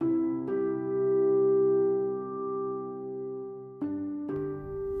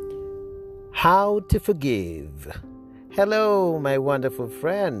How to forgive. Hello, my wonderful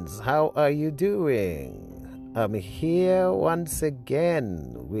friends. How are you doing? I'm here once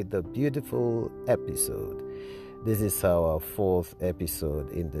again with a beautiful episode. This is our fourth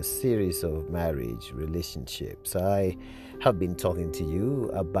episode in the series of marriage relationships. I have been talking to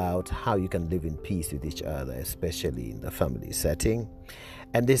you about how you can live in peace with each other, especially in the family setting.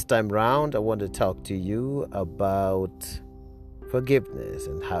 And this time round, I want to talk to you about forgiveness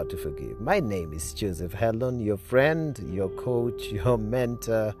and how to forgive. My name is Joseph Helen, your friend, your coach, your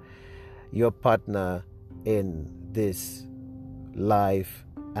mentor, your partner in this life,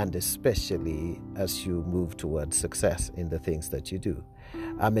 and especially as you move towards success in the things that you do.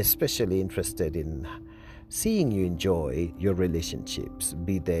 I'm especially interested in seeing you enjoy your relationships,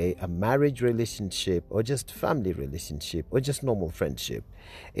 be they a marriage relationship or just family relationship or just normal friendship.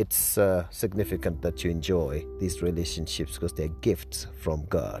 It's significant that you enjoy these relationships because they're gifts from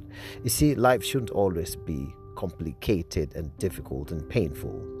God. You see, life shouldn't always be complicated and difficult and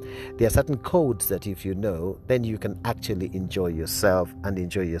painful. There are certain codes that if you know, then you can actually enjoy yourself and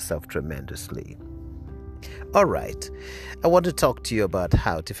enjoy yourself tremendously. All right, I want to talk to you about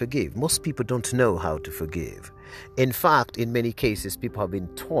how to forgive. Most people don't know how to forgive. In fact, in many cases, people have been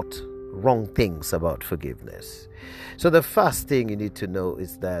taught wrong things about forgiveness. So the first thing you need to know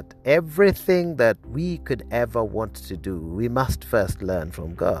is that everything that we could ever want to do, we must first learn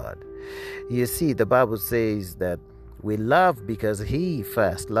from God. You see, the Bible says that we love because He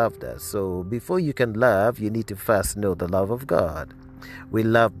first loved us. So before you can love, you need to first know the love of God. We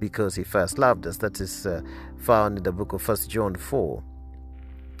love because He first loved us. That is found in the book of 1 John 4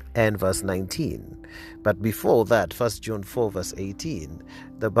 and verse 19. But before that, 1 John 4 verse 18,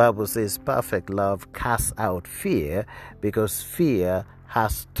 the Bible says perfect love casts out fear, because fear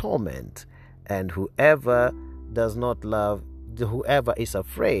has torment, and whoever does not love, whoever is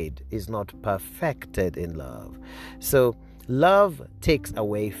afraid is not perfected in love. So love takes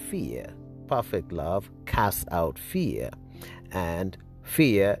away fear. Perfect love casts out fear. And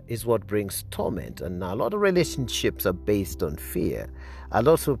fear is what brings torment. And now a lot of relationships are based on fear. A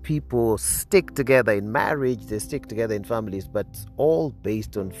lot of people stick together in marriage, they stick together in families, but it's all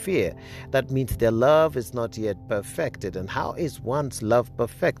based on fear. That means their love is not yet perfected. And how is one's love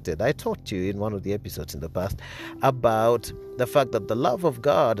perfected? I talked to you in one of the episodes in the past about the fact that the love of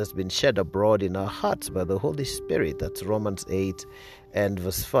God has been shed abroad in our hearts by the Holy Spirit. That's Romans 8 and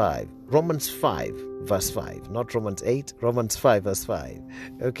verse 5. Romans 5 verse 5. Not Romans 8, Romans 5 verse 5.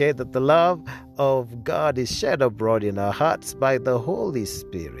 Okay, that the love of God is shed abroad in our hearts by the Holy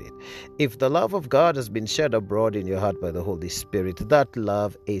Spirit. If the love of God has been shed abroad in your heart by the Holy Spirit, that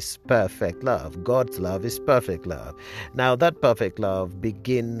love is perfect love. God's love is perfect love. Now that perfect love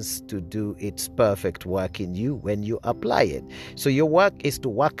begins to do its perfect work in you when you apply it. So your work is to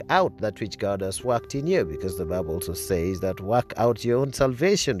work out that which God has worked in you, because the Bible also says that work out your own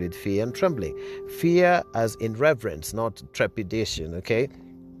salvation with fear and trembling. Fear as in reverence, not trepidation, okay?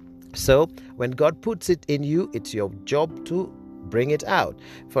 So when God puts it in you, it's your job to bring it out.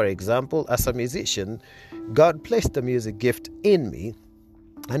 For example, as a musician, God placed the music gift in me,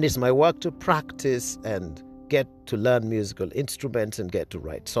 and it's my work to practice and get to learn musical instruments and get to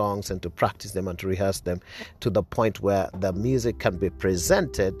write songs and to practice them and to rehearse them to the point where the music can be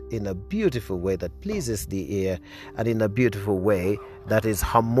presented in a beautiful way that pleases the ear and in a beautiful way that is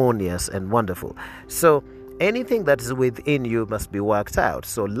harmonious and wonderful. So anything that is within you must be worked out.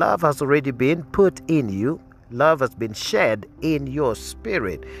 So love has already been put in you. Love has been shed in your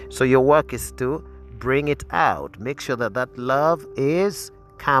spirit. So your work is to bring it out. Make sure that that love is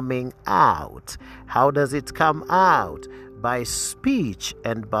coming out. How does it come out? By speech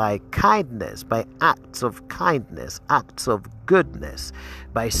and by kindness, by acts of kindness, acts of goodness,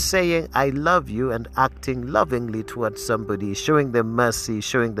 by saying I love you and acting lovingly towards somebody, showing them mercy,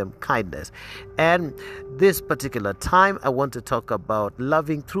 showing them kindness. And this particular time, I want to talk about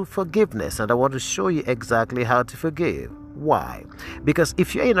loving through forgiveness, and I want to show you exactly how to forgive. Why? Because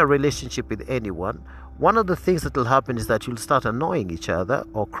if you're in a relationship with anyone, one of the things that will happen is that you'll start annoying each other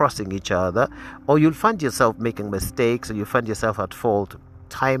or crossing each other, or you'll find yourself making mistakes, or you find yourself at fault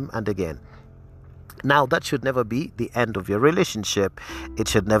time and again. Now, that should never be the end of your relationship. It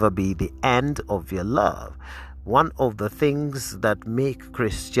should never be the end of your love. One of the things that make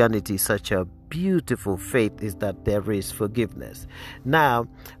Christianity such a beautiful faith is that there is forgiveness. Now,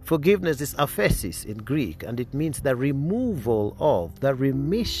 forgiveness is aphesis in Greek, and it means the removal of, the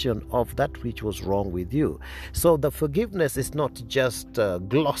remission of that which was wrong with you. So the forgiveness is not just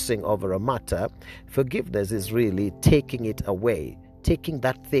glossing over a matter. Forgiveness is really taking it away, taking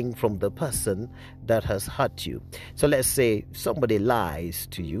that thing from the person that has hurt you. So let's say somebody lies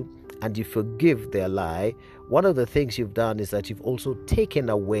to you and you forgive their lie, one of the things you've done is that you've also taken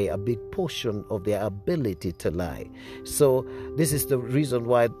away a big portion of their ability to lie. So this is the reason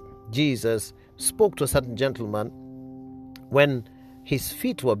why Jesus spoke to a certain gentleman when his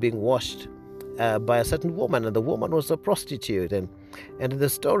feet were being washed by a certain woman, and the woman was a prostitute. And the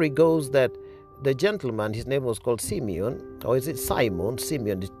story goes that the gentleman, his name was called Simeon, or is it Simon?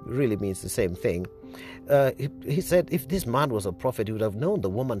 Simeon, it really means the same thing. He said if this man was a prophet, he would have known the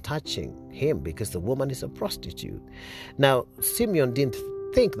woman touching him, because the woman is a prostitute. Now, Simeon didn't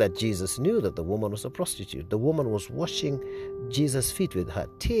think that Jesus knew that the woman was a prostitute. The woman was washing Jesus' feet with her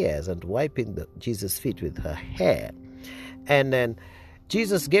tears and wiping Jesus' feet with her hair. And then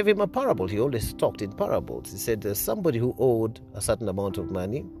Jesus gave him a parable. He always talked in parables. He said there's somebody who owed a certain amount of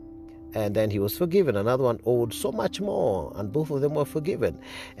money, and then he was forgiven. Another one owed so much more, and both of them were forgiven.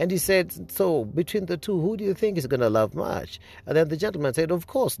 And he said, so between the two, who do you think is going to love much? And then the gentleman said, of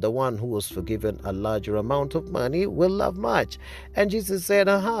course, the one who was forgiven a larger amount of money will love much. And Jesus said,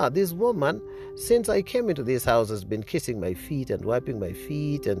 this woman, since I came into this house, has been kissing my feet and wiping my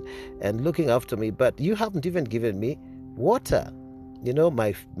feet and looking after me, but you haven't even given me water.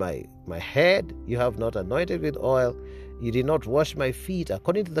 My head you have not anointed with oil. You did not wash my feet.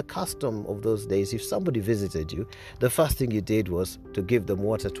 According to the custom of those days, if somebody visited you, the first thing you did was to give them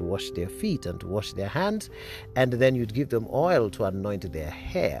water to wash their feet and to wash their hands, and then you'd give them oil to anoint their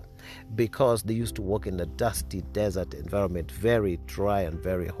hair, because they used to walk in a dusty desert environment, very dry and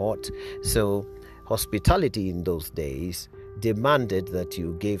very hot. So hospitality in those days demanded that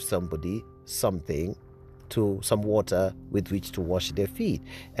you gave somebody some water with which to wash their feet.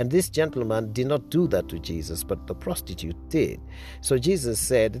 And this gentleman did not do that to Jesus, but the prostitute did. So Jesus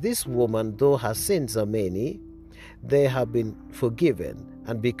said, this woman, though her sins are many, they have been forgiven.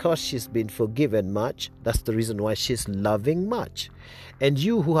 And because she's been forgiven much, that's the reason why she's loving much. And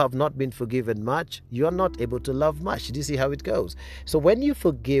you who have not been forgiven much, you are not able to love much. Do you see how it goes? So when you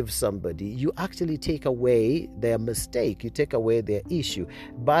forgive somebody, you actually take away their mistake. You take away their issue.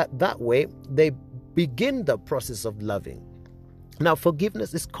 But that way, they begin the process of loving. Now,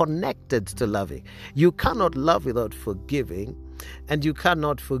 forgiveness is connected to loving. You cannot love without forgiving, and you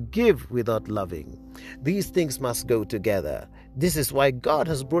cannot forgive without loving. These things must go together. This is why God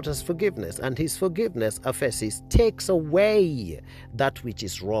has brought us forgiveness, and his forgiveness, Ephesus, takes away that which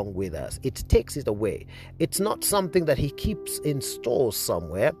is wrong with us. It takes it away. It's not something that he keeps in store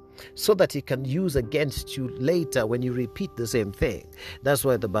somewhere so that he can use against you later when you repeat the same thing. That's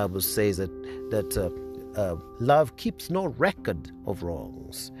why the Bible says that love keeps no record of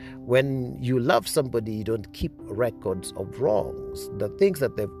wrongs. When you love somebody, you don't keep records of wrongs. The things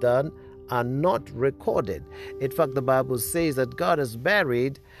that they've done are not recorded. In fact, the Bible says that God has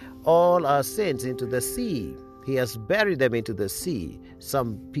buried all our sins into the sea. He has buried them into the sea.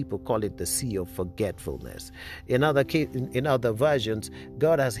 Some people call it the sea of forgetfulness. In other versions,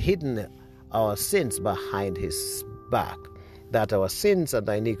 God has hidden our sins behind his back, that our sins and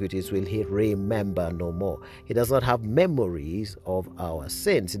iniquities will he remember no more. He does not have memories of our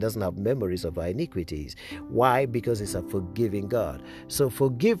sins. He doesn't have memories of our iniquities. Why? Because he's a forgiving God. So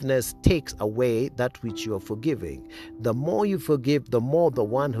forgiveness takes away that which you are forgiving. The more you forgive, the more the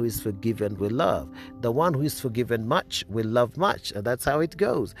one who is forgiven will love. The one who is forgiven much will love much. And that's how it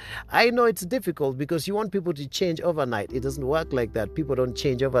goes. I know it's difficult because you want people to change overnight. It doesn't work like that. People don't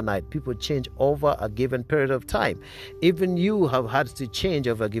change overnight. People change over a given period of time. Even you have had to change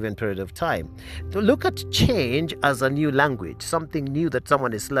over a given period of time. So look at change as a new language, something new that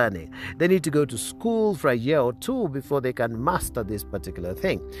someone is learning. They need to go to school for a year or two before they can master this particular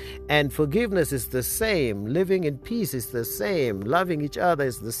thing. And forgiveness is the same. Living in peace is the same. Loving each other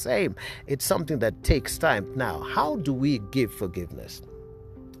is the same. It's something that takes time. Now, how do we give forgiveness?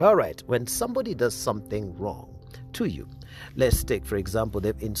 All right, when somebody does something wrong to you, let's take, for example,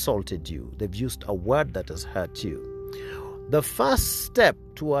 they've insulted you. They've used a word that has hurt you. The first step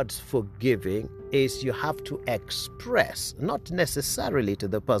towards forgiving is you have to express, not necessarily to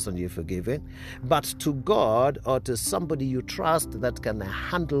the person you're forgiving, but to God or to somebody you trust that can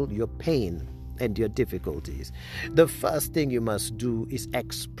handle your pain and your difficulties. The first thing you must do is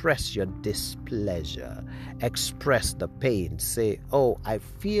express your displeasure. Express the pain. Say, oh, I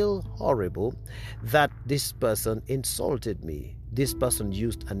feel horrible that this person insulted me. This person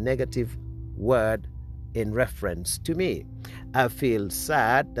used a negative word in reference to me. I feel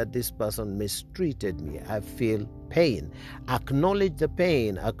sad that this person mistreated me. I feel pain. Acknowledge the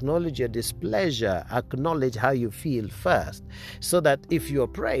pain. Acknowledge your displeasure. Acknowledge how you feel first. So that if you're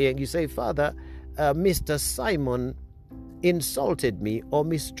praying, you say, Father, Mr. Simon insulted me or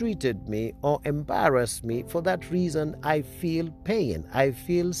mistreated me or embarrassed me. For that reason, I feel pain. I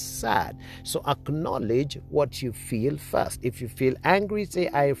feel sad. So acknowledge what you feel first. If you feel angry, say,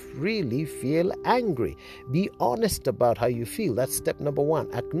 I really feel angry. Be honest about how you feel. That's step number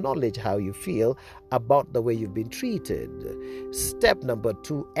one. Acknowledge how you feel about the way you've been treated. Step number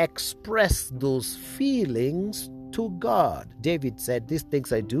two, express those feelings to God. David said, these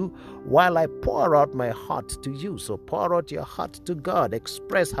things I do while I pour out my heart to you. So pour out your heart to God.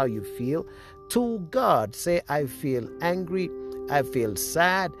 Express how you feel to God. Say, I feel angry. I feel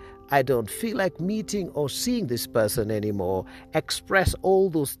sad. I don't feel like meeting or seeing this person anymore. Express all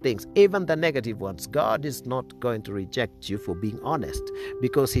those things, even the negative ones. God is not going to reject you for being honest,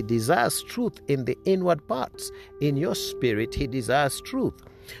 because He desires truth in the inward parts. In your spirit, He desires truth.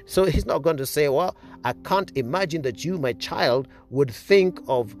 So He's not going to say, well, I can't imagine that you, my child, would think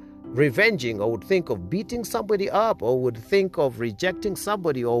of revenging or would think of beating somebody up or would think of rejecting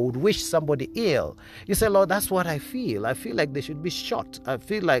somebody or would wish somebody ill. You say, Lord, that's what I feel. I feel like they should be shot. I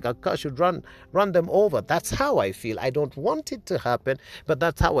feel like a car should run them over. That's how I feel. I don't want it to happen, but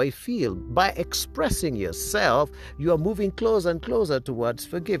that's how I feel. By expressing yourself, you are moving closer and closer towards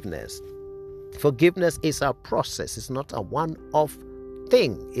forgiveness. Forgiveness is a process. It's not a one-off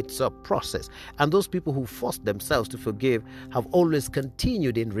thing. It's a process. And those people who force themselves to forgive have always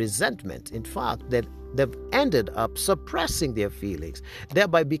continued in resentment. In fact, they've ended up suppressing their feelings,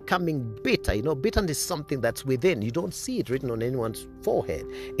 thereby becoming bitter. Bitterness is something that's within. You don't see it written on anyone's forehead.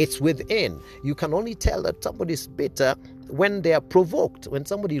 It's within. You can only tell that somebody's bitter when they are provoked. When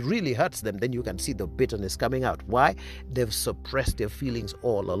somebody really hurts them, then you can see the bitterness coming out. Why? They've suppressed their feelings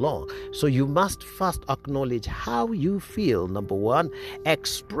all along. So you must first acknowledge how you feel. Number one,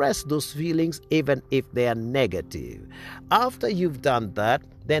 express those feelings even if they are negative. After you've done that,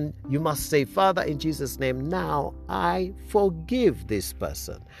 then you must say, Father, in Jesus' name, now I forgive this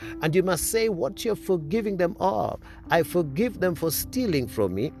person. And you must say what you're forgiving them of. I forgive them for stealing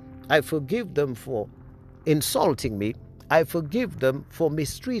from me. I forgive them for insulting me. I forgive them for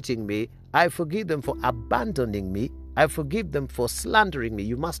mistreating me. I forgive them for abandoning me. I forgive them for slandering me.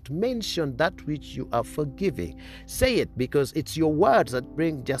 You must mention that which you are forgiving. Say it, because it's your words that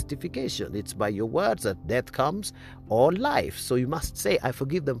bring justification. It's by your words that death comes or life. So you must say, I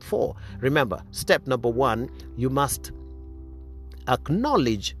forgive them for. Remember, step number one, you must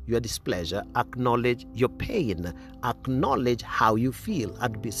acknowledge your displeasure, acknowledge your pain, acknowledge how you feel,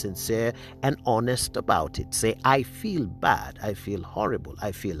 and be sincere and honest about it. Say, I feel bad, I feel horrible,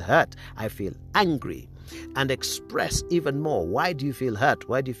 I feel hurt, I feel angry. And express even more. Why do you feel hurt?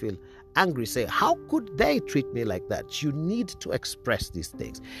 Why do you feel angry? Say, how could they treat me like that? You need to express these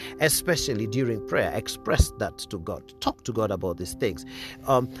things, especially during prayer. Express that to God. Talk to God about these things.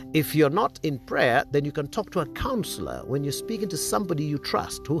 If you're not in prayer, then you can talk to a counselor. When you're speaking to somebody you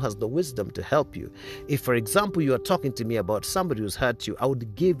trust, who has the wisdom to help you. If, for example, you are talking to me about somebody who's hurt you, I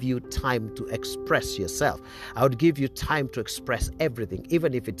would give you time to express yourself. I would give you time to express everything,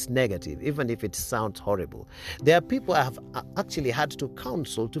 even if it's negative, even if it sounds horrible. There are people I have actually had to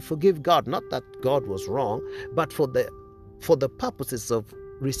counsel to forgive God. Not that God was wrong, but for the purposes of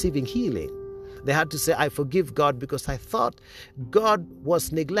receiving healing. They had to say, I forgive God because I thought God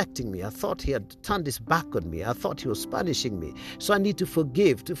was neglecting me. I thought He had turned His back on me. I thought He was punishing me. So I need to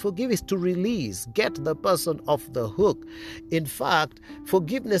forgive. To forgive is to release, get the person off the hook. In fact,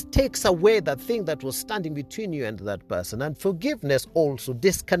 forgiveness takes away that thing that was standing between you and that person. And forgiveness also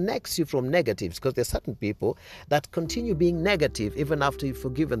disconnects you from negatives, because there are certain people that continue being negative even after you've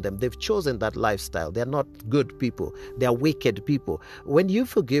forgiven them. They've chosen that lifestyle. They're not good people. They're wicked people. When you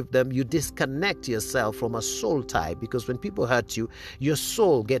forgive them, you disconnect yourself from a soul tie, because when people hurt you, your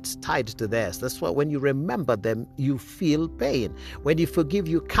soul gets tied to theirs. That's why when you remember them, you feel pain. When you forgive,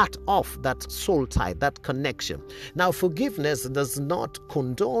 you cut off that soul tie, that connection. Now, forgiveness does not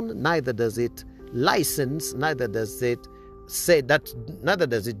condone, neither does it license, neither does it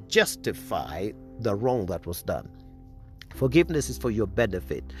justify the wrong that was done. Forgiveness is for your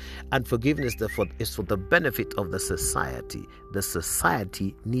benefit, and forgiveness is for the benefit of the society. The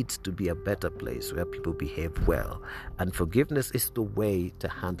society needs to be a better place where people behave well, and forgiveness is the way to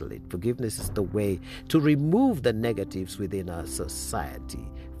handle it. Forgiveness is the way to remove the negatives within our society.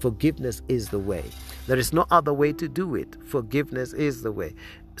 Forgiveness is the way. There is no other way to do it. Forgiveness is the way.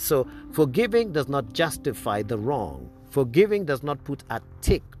 So forgiving does not justify the wrong. Forgiving does not put a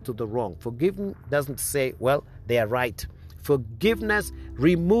tick to the wrong. Forgiving doesn't say, well, they are right. Forgiveness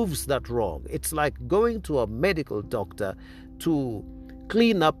removes that wrong. It's like going to a medical doctor to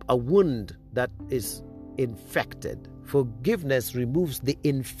clean up a wound that is infected. Forgiveness removes the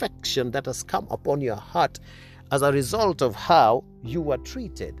infection that has come upon your heart as a result of how you were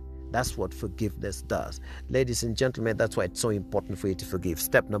treated. That's what forgiveness does. Ladies and gentlemen, that's why it's so important for you to forgive.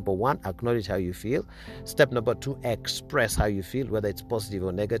 Step number 1, acknowledge how you feel. Step number 2, express how you feel, whether it's positive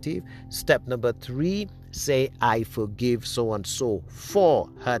or negative. Step number 3, say, I forgive so and so for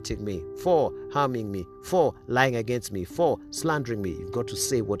hurting me, for harming me, for lying against me, for slandering me. You've got to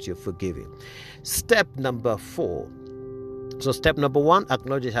say what you're forgiving. Step number 4. So step number 1,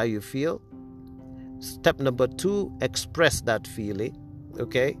 acknowledge how you feel. Step number 2, express that feeling.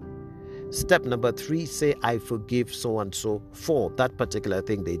 Okay? Step number 3, say, I forgive so and so for that particular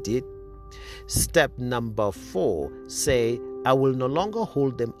thing they did. Step number 4, say, I will no longer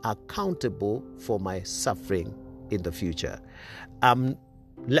hold them accountable for my suffering in the future. I'm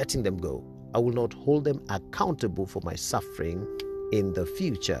letting them go. I will not hold them accountable for my suffering in the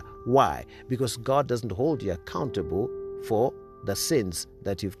future. Why? Because God doesn't hold you accountable for the sins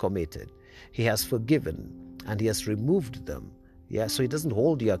that you've committed. He has forgiven and He has removed them. Yeah, so He doesn't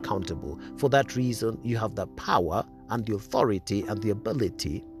hold you accountable. For that reason, you have the power and the authority and the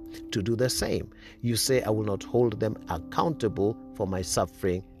ability to do the same. You say, I will not hold them accountable for my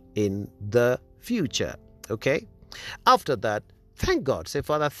suffering in the future. Okay? After that, thank God. Say,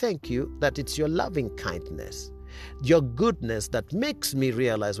 Father, thank you that it's your loving kindness, your goodness that makes me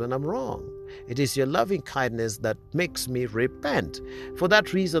realize when I'm wrong. It is your loving kindness that makes me repent. For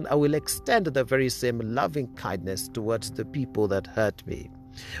that reason, I will extend the very same loving kindness towards the people that hurt me.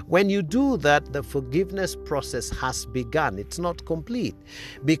 When you do that, the forgiveness process has begun. It's not complete,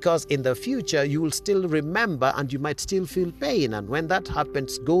 because in the future you will still remember and you might still feel pain. And when that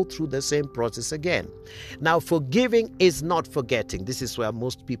happens, go through the same process again. Now, forgiving is not forgetting. This is where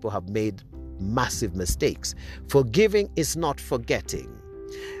most people have made massive mistakes. Forgiving is not forgetting.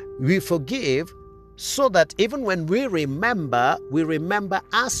 We forgive so that even when we remember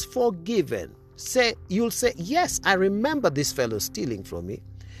as forgiven. You'll say, yes, I remember this fellow stealing from me,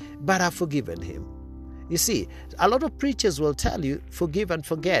 but I've forgiven him. You see, a lot of preachers will tell you, forgive and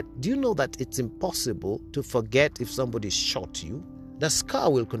forget. Do you know that it's impossible to forget if somebody shot you? The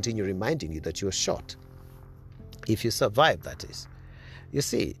scar will continue reminding you that you were shot. If you survive, that is. You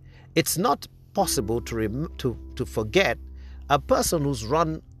see, it's not possible to forget a person who's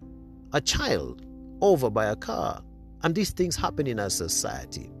run a child over by a car. And these things happen in our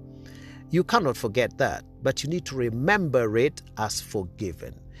society. You cannot forget that, but you need to remember it as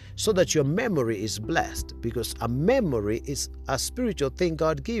forgiven so that your memory is blessed, because a memory is a spiritual thing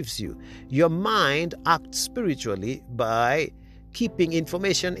God gives you. Your mind acts spiritually by keeping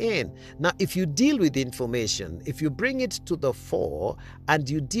information in. Now, if you deal with information, if you bring it to the fore and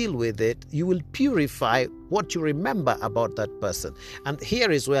you deal with it, you will purify what you remember about that person. And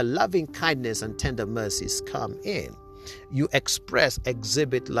here is where loving kindness and tender mercies come in. You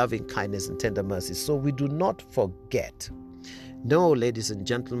exhibit loving kindness and tender mercies. So we do not forget. No, ladies and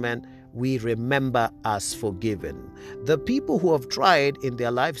gentlemen, we remember as forgiven. The people who have tried in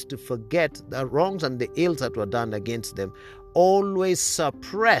their lives to forget the wrongs and the ills that were done against them always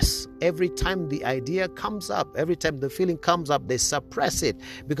suppress. Every time the idea comes up, every time the feeling comes up, they suppress it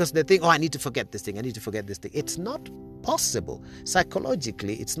because they think, I need to forget this thing, I need to forget this thing. It's not possible.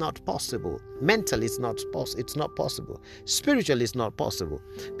 Psychologically, it's not possible. Mentally, it's not possible. Spiritually, it's not possible.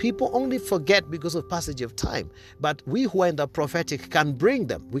 People only forget because of passage of time. But we who are in the prophetic can bring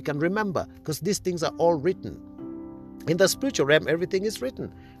them. We can remember, because these things are all written. In the spiritual realm, everything is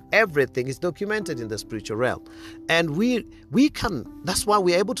written. Everything is documented in the spiritual realm. And we can, that's why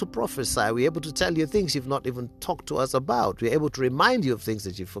we're able to prophesy. We're able to tell you things you've not even talked to us about. We're able to remind you of things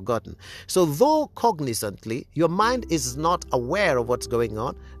that you've forgotten. So though cognizantly, your mind is not aware of what's going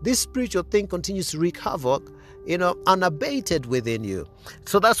on, this spiritual thing continues to wreak havoc, unabated within you.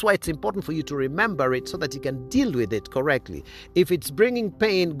 So that's why it's important for you to remember it so that you can deal with it correctly. If it's bringing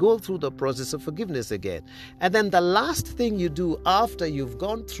pain, go through the process of forgiveness again. And then the last thing you do after you've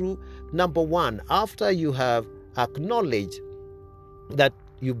gone through, number one, after you have acknowledged that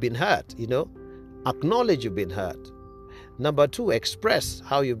you've been hurt, acknowledge you've been hurt. Number two, express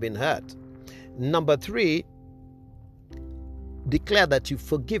how you've been hurt. Number three, declare that you've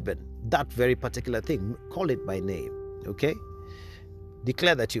forgiven that very particular thing. Call it by name, okay?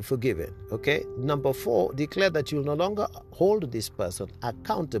 Declare that you've forgiven, okay? Number four, declare that you'll no longer hold this person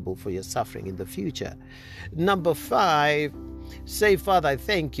accountable for your suffering in the future. Number five, say, Father, I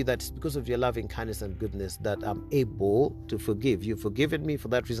thank you that it's because of your loving kindness and goodness that I'm able to forgive. You've forgiven me. For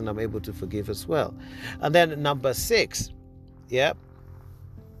that reason, I'm able to forgive as well. And then number six, do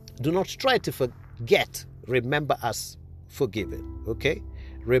not try to forget. Remember as forgiven, okay?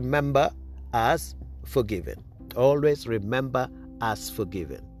 Remember as forgiven. Always remember as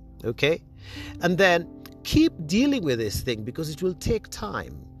forgiven, okay? And then keep dealing with this thing because it will take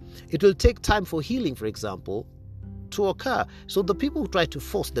time. It will take time for healing, for example, to occur. So the people who try to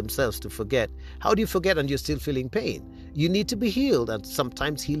force themselves to forget, how do you forget and you're still feeling pain? You need to be healed, and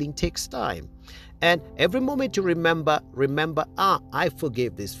sometimes healing takes time. And every moment you remember, I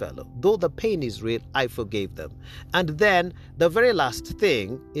forgave this fellow. Though the pain is real, I forgave them. And then the very last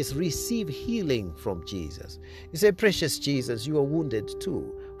thing is receive healing from Jesus. You say, precious Jesus, you are wounded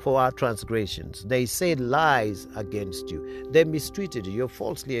too for our transgressions. They said lies against you. They mistreated you. You're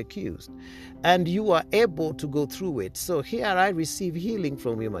falsely accused. And you are able to go through it. So here I receive healing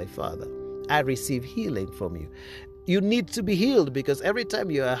from you, my Father. I receive healing from you. You need to be healed because every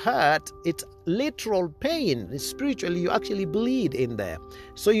time you are hurt, it's literal pain. Spiritually, you actually bleed in there.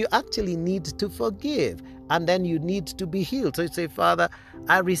 So you actually need to forgive, and then you need to be healed. So you say, Father,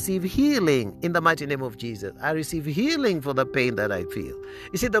 I receive healing in the mighty name of Jesus. I receive healing for the pain that I feel.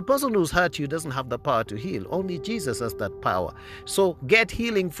 You see, the person who's hurt you doesn't have the power to heal. Only Jesus has that power. So get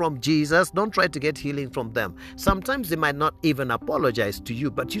healing from Jesus. Don't try to get healing from them. Sometimes they might not even apologize to you,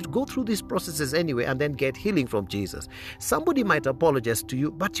 but you go through these processes anyway and then get healing from Jesus. Somebody might apologize to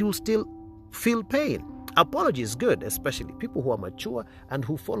you, but you'll still feel pain. Apology is good, especially people who are mature and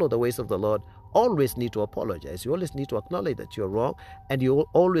who follow the ways of the Lord always need to apologize. You always need to acknowledge that you're wrong, and you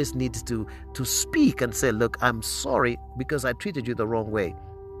always need to speak and say, look, I'm sorry because I treated you the wrong way.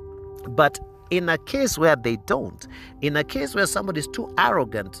 But in a case where they don't, in a case where somebody is too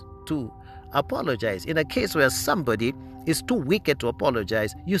arrogant to apologize, in a case where somebody is too wicked to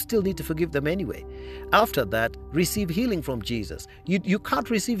apologize, you still need to forgive them anyway. After that, receive healing from Jesus. You can't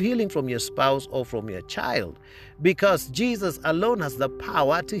receive healing from your spouse or from your child because Jesus alone has the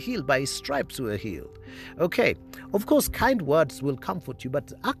power to heal. By his stripes we are healed. Okay, of course, kind words will comfort you,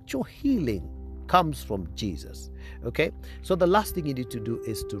 but actual healing comes from Jesus. Okay, so the last thing you need to do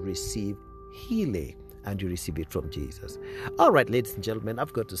is to receive healing, and you receive it from Jesus. All right, ladies and gentlemen,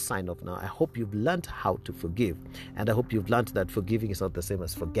 I've got to sign off now. I hope you've learned how to forgive, and I hope you've learned that forgiving is not the same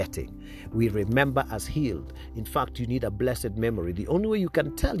as forgetting. We remember as healed. In fact, you need a blessed memory. The only way you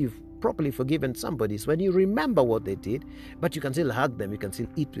can tell you've properly forgiven somebody is when you remember what they did, but you can still hug them, you can still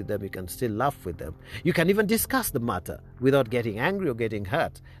eat with them, you can still laugh with them. You can even discuss the matter without getting angry or getting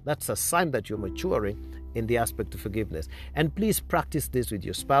hurt. That's a sign that you're maturing in the aspect of forgiveness. And please practice this with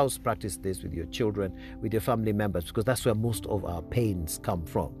your spouse, practice this with your children, with your family members, because that's where most of our pains come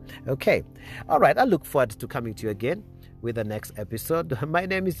from. Okay. All right. I look forward to coming to you again with the next episode. My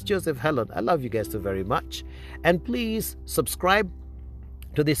name is Joseph Helen. I love you guys so very much. And please subscribe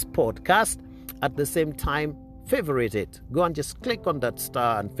to this podcast. At the same time, favorite it. Go and just click on that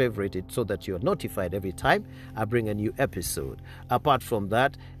star and favorite it so that you're notified every time I bring a new episode. Apart from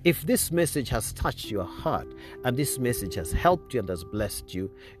that, if this message has touched your heart and this message has helped you and has blessed you,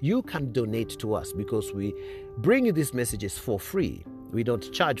 you can donate to us because we bring you these messages for free. We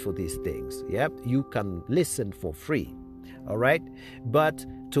don't charge for these things. Yep, you can listen for free. All right, but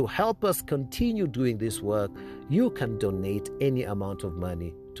to help us continue doing this work, you can donate any amount of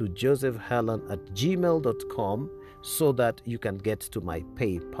money to josephhelen@gmail.com so that you can get to my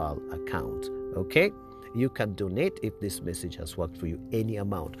PayPal account. Okay, you can donate if this message has worked for you, any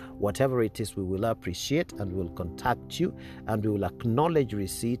amount, whatever it is. We will appreciate and we'll contact you and we will acknowledge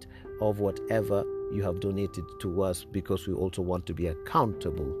receipt of whatever you have donated to us, because we also want to be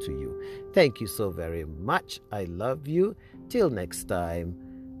accountable to you. Thank you so very much. I love you. Till next time.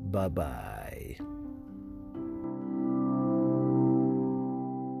 Bye-bye.